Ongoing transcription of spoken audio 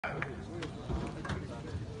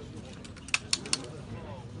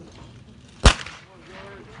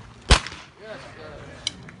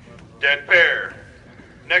Dead pair.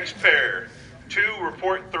 Next pair. 2,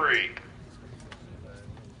 report 3.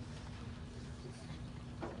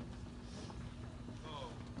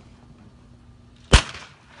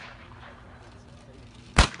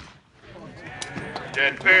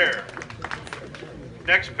 Dead pair.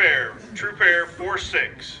 Next pair. True pair 4,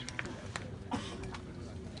 6.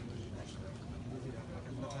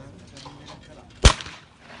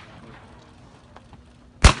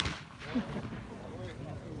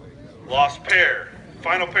 Lost pair.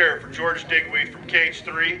 Final pair for George Digweed from cage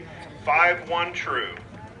 3, 5-1 true.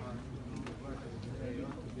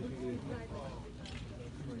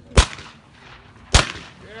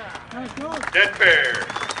 Dead pair.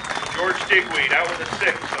 George Digweed out with a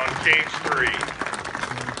 6 on cage 3.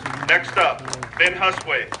 Next up, Ben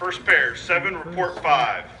Husthwaite, first pair, 7, report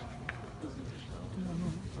 5.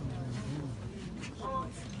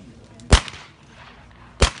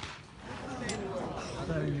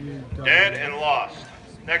 Dead and lost.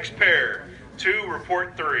 Next pair, 2,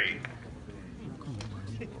 report 3.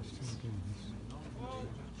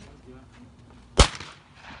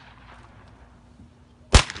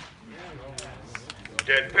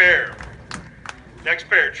 Dead pair. Next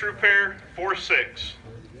pair, true pair, 4, 6.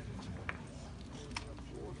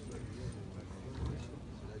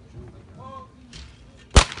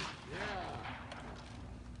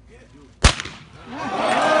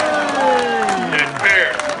 Dead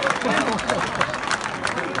pair.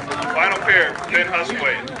 Final pair, Ben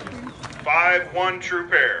Husthwaite, 5-1 true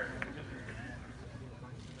pair.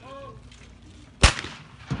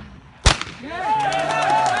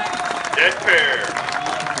 Dead pair.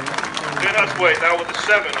 Ben Husthwaite out with a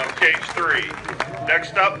 7 on cage 3.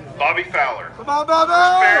 Next up, Bobby Fowler. Come on, Bobby!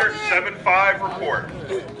 First pair, 7-5 report.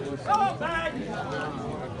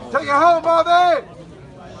 Take it home, Bobby!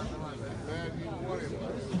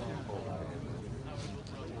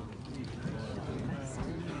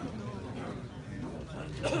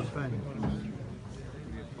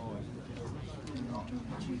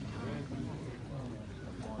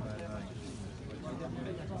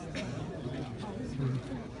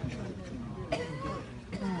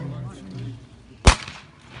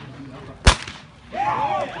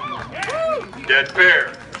 Dead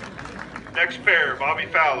pair. Next pair, Bobby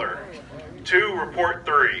Fowler, 2, report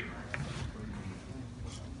 3.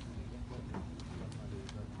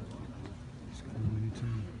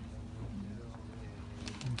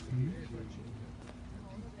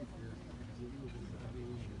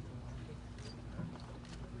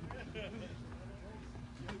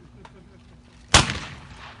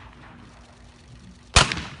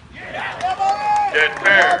 Dead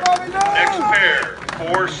pair. Next pair,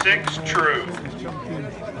 4, 6 true.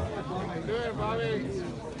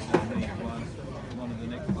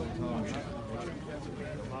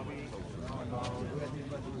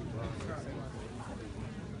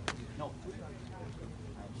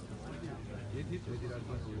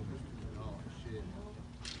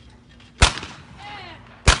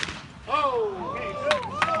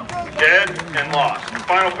 Dead and lost.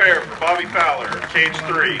 Final pair for Bobby Fowler, cage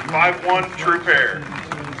 3, 5-1 true pair.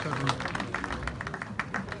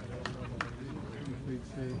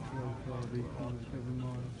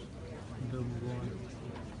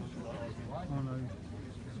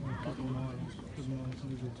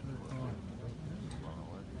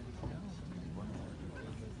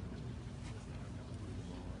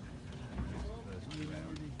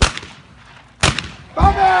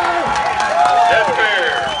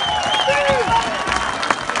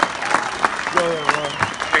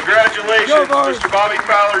 Congratulations, Mr. Bobby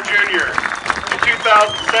Fowler Jr., the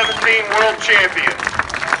 2017 World Champion.